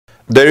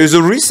There is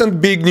a recent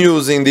big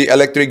news in the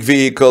electric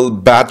vehicle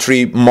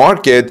battery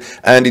market,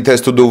 and it has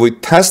to do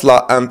with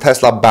Tesla and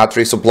Tesla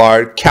battery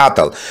supplier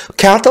CATL.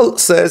 CATL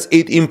says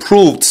it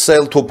improved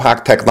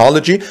cell-to-pack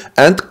technology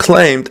and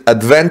claimed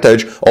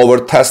advantage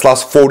over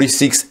Tesla's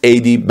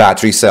 4680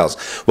 battery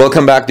cells.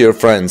 Welcome back, dear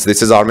friends.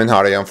 This is Armin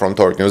Harayan from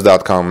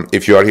TorqueNews.com.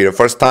 If you are here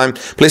first time,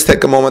 please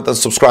take a moment and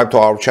subscribe to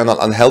our channel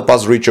and help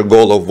us reach a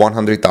goal of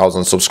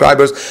 100,000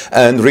 subscribers,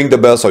 and ring the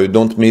bell so you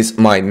don't miss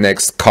my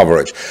next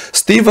coverage.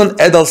 Stephen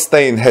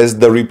Edelstein has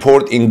the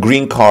report in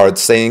green card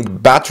saying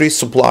battery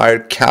supplier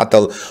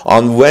CATL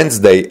on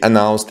Wednesday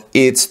announced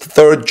its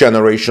third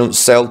generation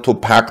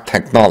cell-to-pack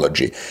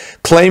technology,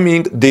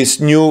 claiming this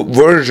new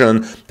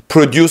version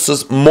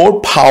produces more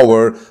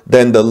power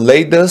than the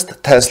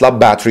latest Tesla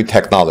battery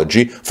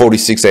technology,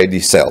 4680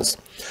 cells.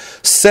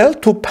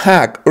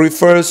 Cell-to-pack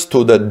refers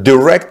to the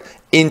direct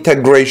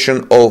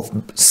integration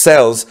of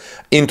cells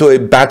into a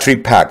battery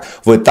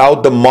pack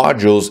without the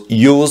modules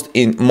used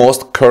in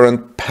most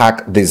current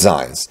pack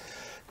designs.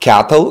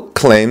 CATL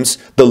claims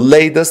the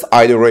latest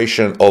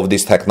iteration of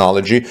this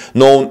technology,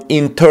 known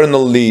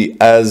internally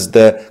as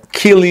the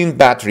Qilin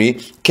Battery,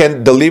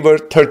 can deliver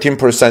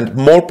 13%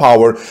 more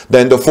power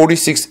than the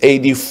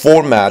 4680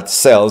 format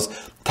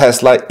cells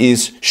Tesla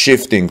is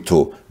shifting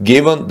to,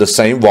 given the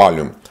same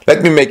volume.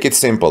 Let me make it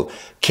simple.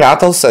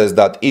 CATL says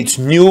that its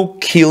new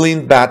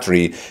Qilin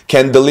battery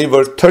can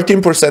deliver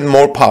 13%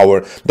 more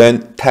power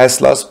than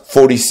Tesla's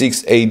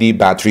 4680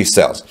 battery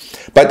cells.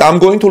 But I'm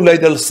going to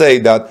later say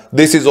that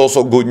this is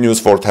also good news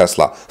for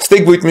Tesla.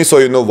 Stick with me so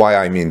you know why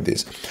I mean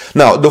this.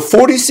 Now, the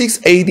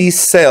 4680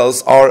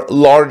 cells are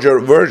larger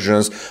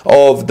versions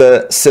of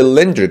the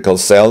cylindrical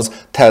cells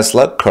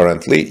Tesla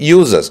currently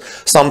uses,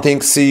 something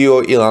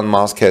CEO Elon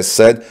Musk has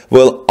said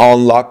will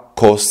unlock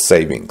cost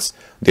savings.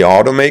 The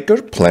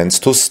automaker plans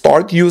to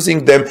start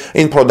using them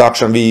in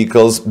production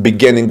vehicles,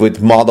 beginning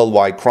with Model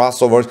Y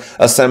crossovers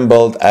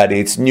assembled at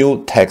its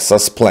new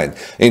Texas plant.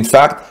 In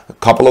fact, a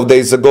couple of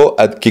days ago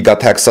at Giga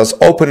Texas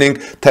opening,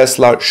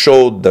 Tesla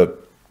showed the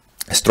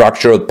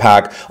structural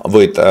pack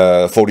with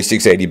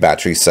 4680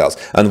 battery cells,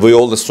 and we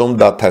all assume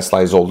that Tesla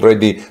is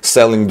already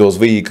selling those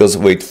vehicles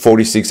with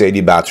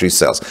 4680 battery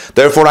cells.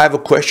 Therefore, I have a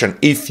question.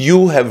 If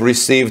you have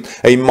received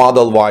a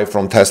Model Y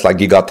from Tesla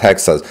Giga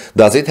Texas,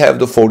 does it have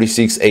the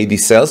 4680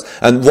 cells,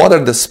 and what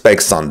are the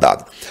specs on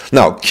that?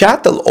 Now,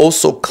 CATL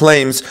also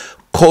claims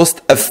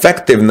cost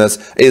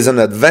effectiveness is an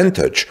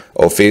advantage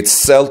of its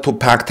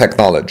cell-to-pack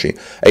technology.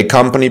 A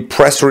company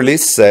press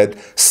release said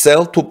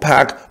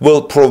cell-to-pack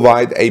will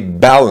provide a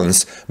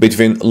balance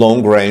between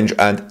long range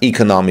and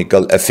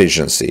economical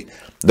efficiency.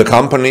 The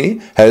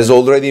company has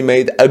already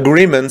made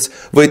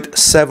agreements with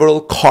several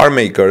car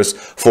makers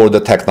for the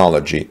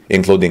technology,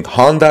 including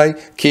Hyundai,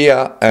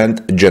 Kia,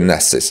 and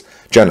Genesis.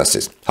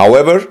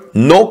 However,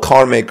 no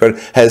car maker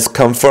has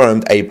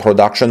confirmed a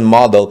production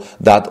model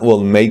that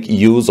will make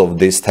use of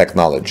this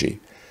technology.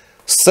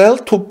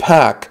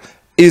 Cell-to-pack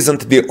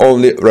isn't the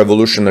only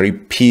revolutionary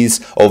piece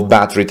of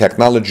battery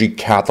technology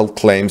CATL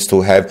claims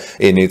to have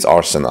in its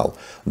arsenal.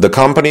 The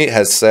company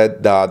has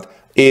said that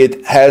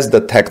it has the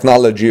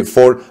technology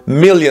for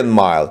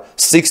million-mile,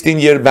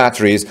 16-year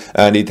batteries,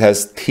 and it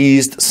has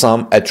teased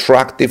some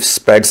attractive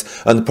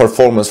specs and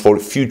performance for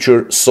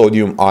future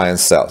sodium-ion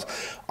cells.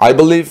 I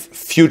believe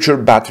future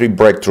battery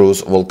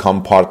breakthroughs will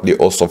come partly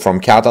also from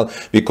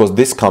CATL, because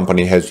this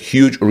company has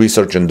huge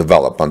research and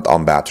development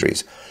on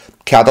batteries.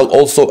 CATL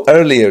also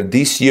earlier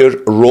this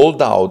year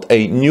rolled out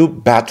a new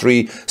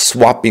battery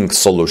swapping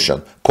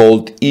solution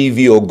called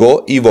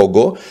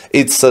Evogo.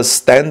 It's a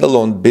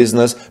standalone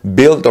business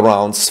built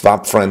around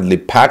swap-friendly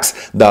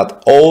packs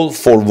that all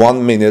for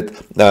 1 minute,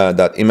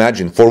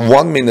 for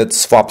 1 minute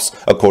swaps,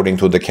 according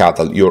to the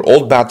CATL, your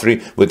old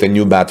battery with a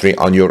new battery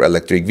on your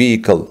electric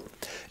vehicle.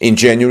 In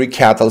January,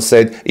 CATL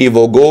said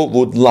Evogo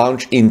would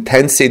launch in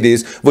 10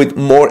 cities, with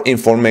more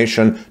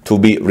information to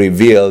be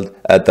revealed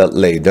at a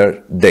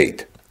later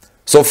date.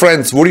 So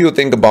friends, what do you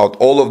think about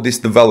all of these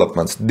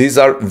developments? These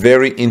are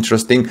very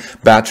interesting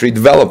battery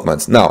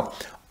developments. Now,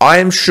 I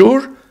am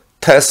sure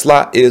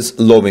Tesla is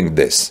loving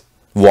this.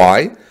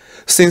 Why?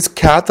 Since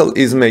CATL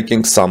is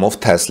making some of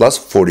Tesla's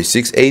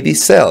 4680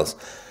 cells.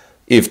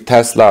 If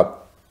CATL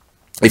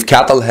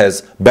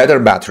has better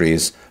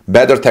batteries,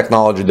 better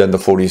technology than the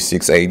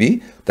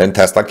 4680, then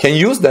Tesla can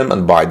use them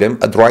and buy them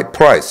at the right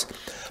price.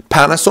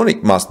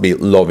 Panasonic must be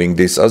loving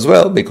this as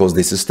well, because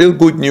this is still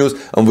good news,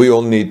 and we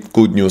all need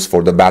good news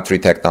for the battery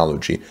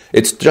technology.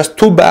 It's just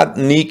too bad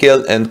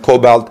nickel and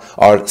cobalt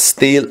are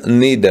still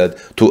needed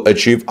to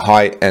achieve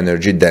high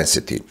energy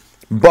density.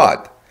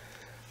 But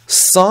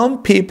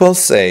some people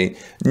say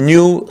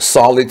new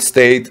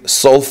solid-state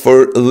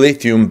sulfur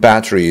lithium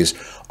batteries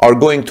are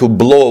going to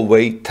blow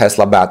away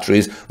Tesla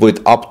batteries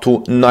with up to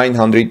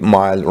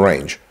 900-mile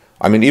range.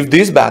 I mean, if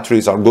these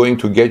batteries are going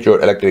to get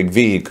your electric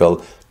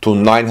vehicle to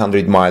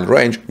 900-mile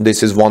range,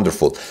 this is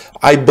wonderful.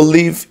 I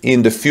believe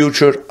in the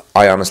future,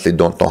 I honestly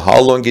don't know how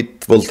long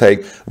it will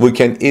take, we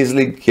can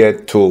easily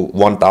get to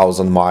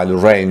 1,000-mile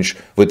range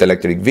with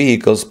electric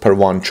vehicles per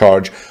one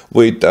charge,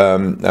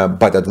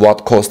 but at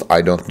what cost,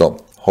 I don't know.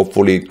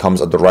 Hopefully it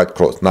comes at the right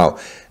cost. Now,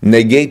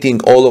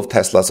 negating all of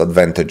Tesla's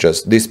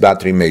advantages, this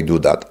battery may do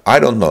that. I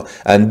don't know.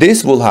 And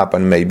this will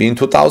happen maybe in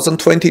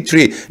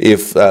 2023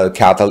 if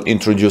CATL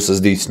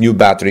introduces this new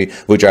battery,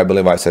 which I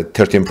believe I said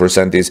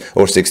 13% is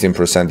or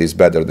 16% is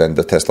better than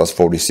the Tesla's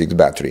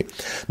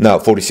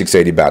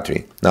 4680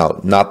 battery.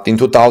 Now, not in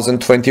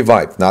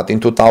 2025, not in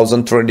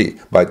 2030,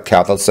 but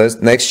CATL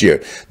says next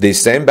year. These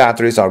same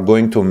batteries are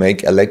going to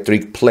make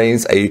electric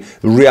planes a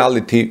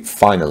reality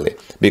finally.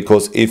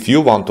 Because if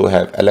you want to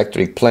have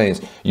electric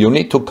planes, you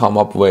need to come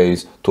up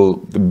ways to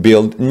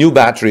build new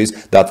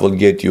batteries that will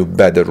get you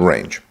better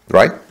range,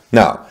 right?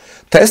 Now,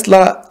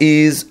 Tesla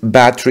is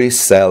battery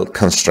cell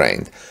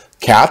constrained.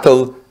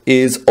 CATL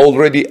is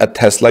already a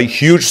Tesla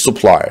huge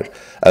supplier.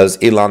 As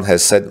Elon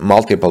has said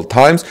multiple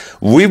times,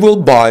 we will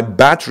buy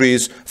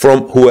batteries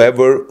from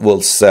whoever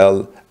will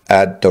sell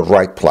at the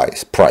right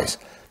price.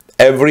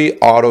 Every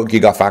auto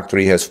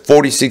gigafactory has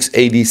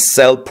 4680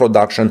 cell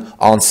production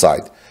on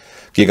site.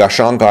 Giga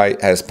Shanghai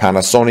has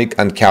Panasonic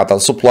and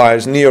CATL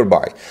suppliers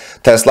nearby.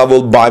 Tesla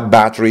will buy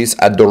batteries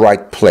at the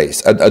right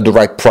price.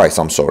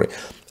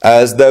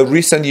 As the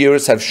recent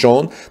years have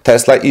shown,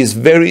 Tesla is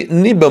very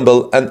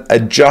nimble and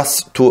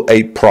adjusts to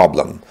a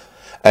problem.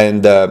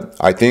 And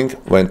I think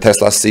when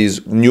Tesla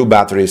sees new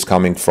batteries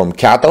coming from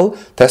CATL,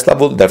 Tesla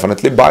will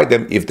definitely buy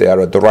them if they are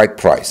at the right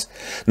price.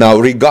 Now,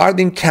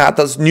 regarding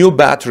CATL's new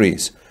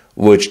batteries,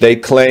 which they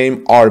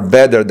claim are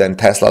better than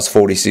Tesla's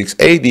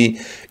 4680,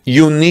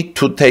 you need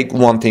to take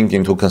one thing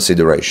into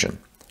consideration.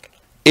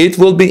 It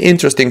will be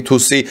interesting to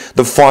see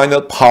the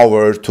final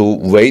power to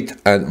weight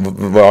and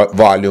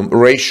volume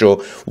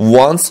ratio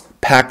once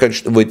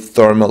packaged with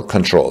thermal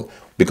control,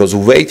 because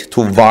weight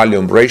to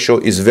volume ratio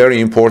is very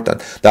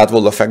important. That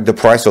will affect the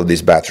price of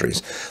these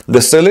batteries.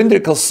 The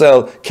cylindrical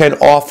cell can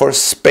offer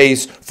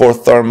space for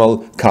thermal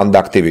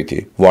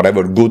conductivity.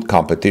 Whatever good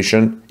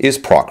competition is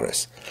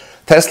progress.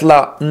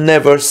 Tesla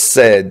never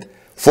said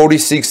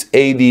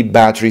 4680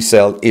 battery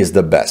cell is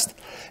the best.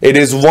 It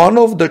is one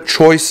of the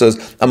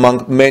choices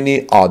among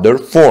many other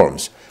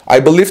forms. I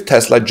believe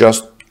Tesla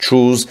just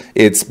chooses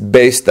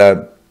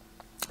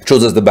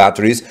the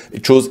batteries,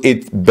 choose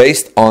it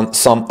based on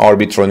some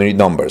arbitrary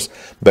numbers.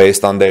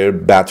 Based on their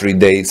battery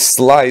day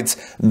slides,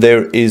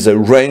 there is a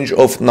range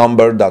of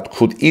number that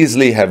could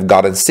easily have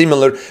gotten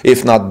similar,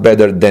 if not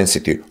better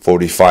density.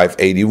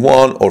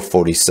 4581 or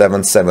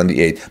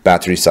 4778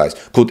 battery size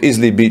could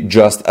easily be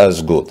just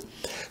as good.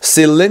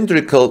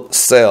 Cylindrical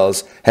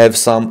cells have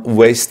some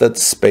wasted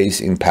space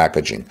in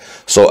packaging.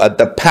 So at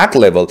the pack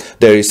level,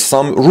 there is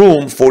some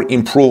room for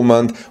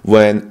improvement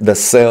when the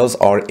cells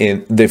are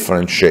in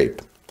different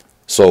shape.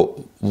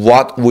 So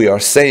what we are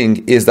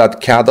saying is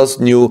that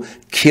CATL's new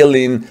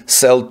Qilin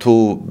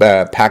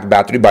cell-to-pack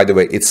battery, by the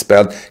way, it's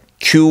spelled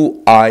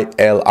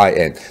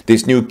Qilin.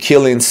 This new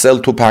Qilin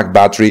cell-to-pack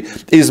battery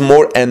is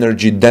more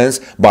energy dense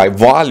by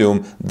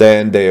volume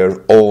than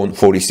their own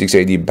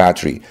 4680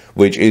 battery,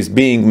 which is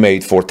being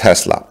made for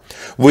Tesla.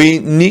 We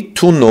need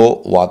to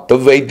know what the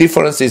weight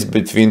difference is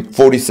between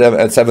 47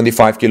 and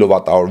 75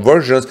 kilowatt hour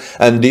versions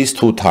and these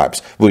two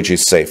types, which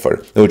is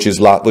safer, which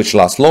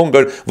lasts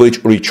longer,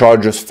 which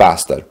recharges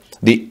faster.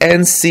 The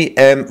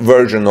NCM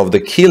version of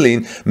the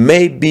Qiling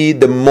may be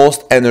the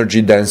most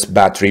energy dense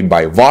battery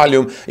by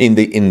volume in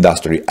the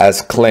industry,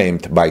 as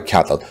claimed by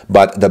CATL.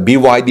 But the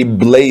BYD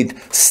Blade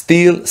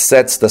still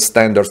sets the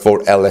standard for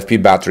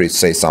LFP batteries,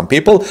 say some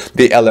people.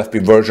 The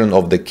LFP version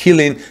of the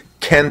Qiling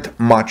can't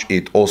match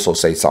it, also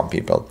say some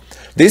people.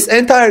 This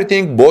entire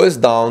thing boils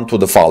down to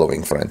the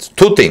following, friends.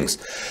 Two things.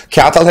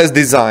 CATL has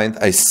designed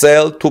a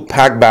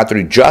cell-to-pack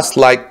battery just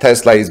like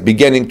Tesla is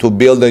beginning to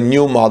build a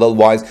new Model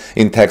Ys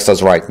in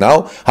Texas right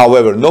now.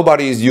 However,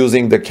 nobody is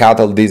using the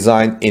CATL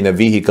design in a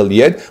vehicle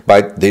yet,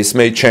 but this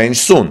may change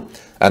soon.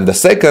 And the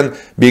second,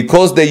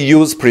 because they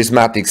use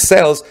prismatic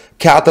cells,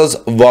 CATL's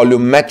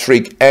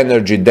volumetric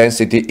energy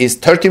density is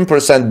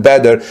 13%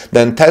 better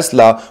than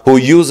Tesla, who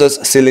uses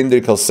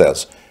cylindrical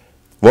cells.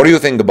 What do you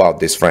think about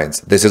this, friends?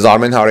 This is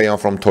Armen Hareyan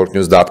from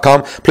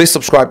TorqueNews.com. Please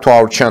subscribe to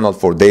our channel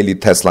for daily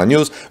Tesla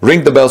news.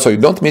 Ring the bell so you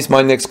don't miss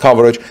my next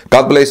coverage.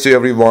 God bless you,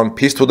 everyone.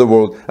 Peace to the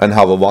world and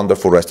have a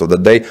wonderful rest of the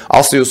day.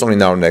 I'll see you soon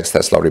in our next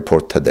Tesla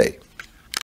report today.